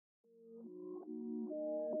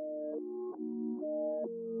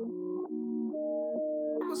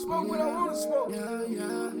I'ma smoke when I wanna smoke. Hit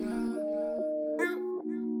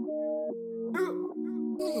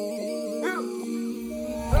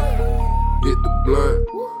the blunt.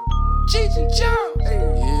 Cheech and Chong.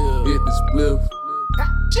 Yeah. Hit the spliff.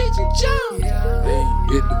 Cheech and Chong. Hey.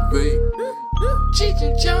 Hit the vape. Cheech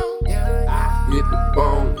and Chong. Hit the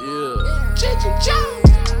bone. Yeah. Cheech and Chong.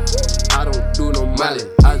 I don't do no molly,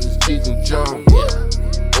 I just Cheech and Chong.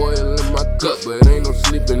 Oil in my cup, but ain't no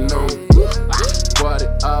sleeping on. Party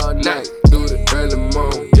all night, through the early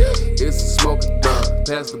morning. It's a smoking dog,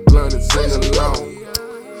 pass the blunt and sing along.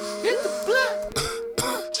 Hit the blunt.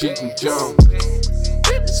 Cheech and Chong.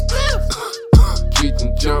 Hit the spliff. Cheech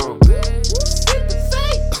and Chong. Hit the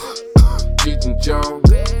vape. Cheech and Chong.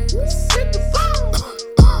 Hit the bone.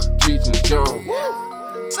 Cheech and Chong.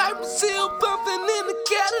 Cypress Hill bumping in the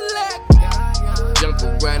Cadillac. Jump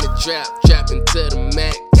around the trap, trapping to the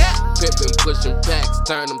max. Pippin', pushing packs,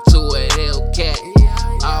 turn them to a Hellcat.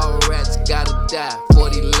 All rats gotta die,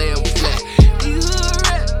 40 lamb flat. These hood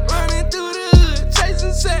rats running through the hood,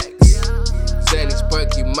 chasing sex. Sandy's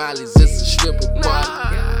perky mollies, it's a stripper party.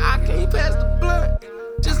 I can't pass the blunt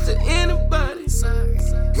just to anybody.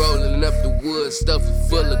 Rolling up the wood, stuff it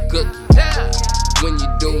full of cookie. Yeah. When you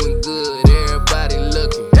doing good, everybody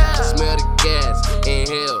looking. Smell the gas,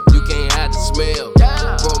 inhale, you can't hide the smell.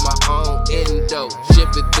 For my own endo, ship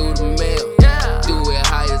it through the mail. Do it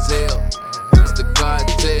high as hell, it's the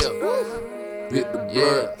cartel. Hit the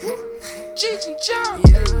blunt. Cheech and Chong.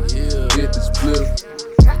 Yeah. Hit the spliff.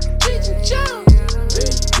 Cheech and Chong.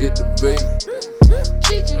 Hey. Hit the vape.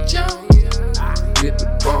 Cheech and Chong. Hit the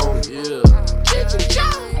bone. Yeah. Cheech and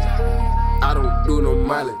Chong. I don't do no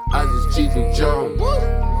molly, I just Cheech and Chong.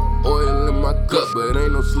 Oil in my cup, but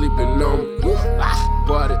ain't no sleeping on.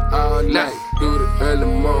 Party all night, through the early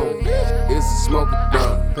morning. It's a smoking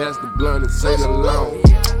dog, pass the blunt and sing along.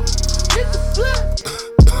 Hit the blunt.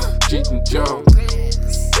 Cheech and Chong.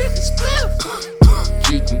 Hit the spliff.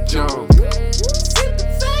 Cheech and Chong. Hit the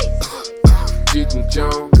vape. Cheech and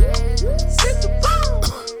Chong. Hit the bone.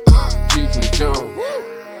 Cheech and Chong.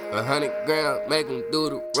 100 grams, make 'em do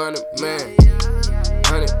the running man.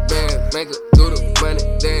 100 bands, make 'em do the money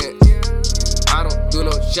dance. I don't do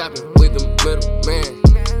no shopping with the middleman.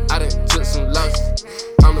 I done took some losses,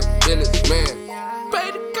 I'm a businessman.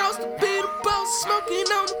 Pay the cost to be the boss,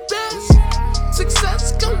 smoking on the best.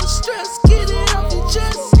 Success comes with stress, get it off your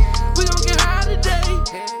chest. We gon' get high today,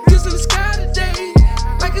 kiss in the sky today,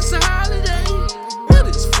 like it's a holiday, but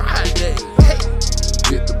it's Friday. Hey,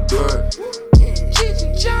 Hit the blunt. Cheech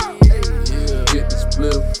and Chong. Yeah. Hit the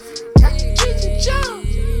spliff. Cheech and Chong.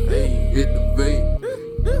 Hey. Hit the vape.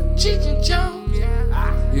 Cheech and Chong.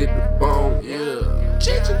 Hit the bone. Yeah.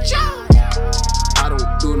 Cheech and Chong. I don't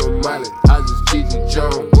do no molly, I just Cheech and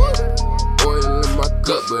Chong. Oil in my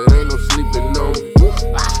cup, but ain't no sleeping on.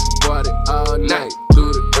 Party all night,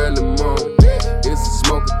 through the early morning. It's a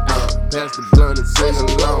smoking dog, pass the blunt and sing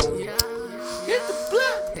along. Hit the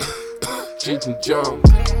blunt. Cheech and Chong.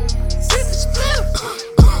 Hit the spliff.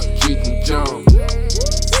 Cheech and Chong.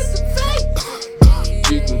 Hit the vape.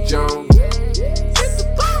 Cheech and Chong. Hit the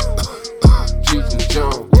bone. Cheech and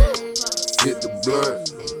Chong. Hit the blunt.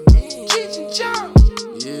 Cheech and Chong.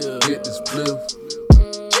 Yeah. Hit the spliff.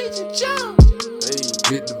 Cheech and Chong. Hey.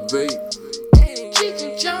 Hit the vape. Cheech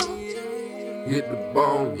and Chong. Hit the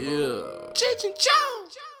bone. Yeah. Cheech and Chong.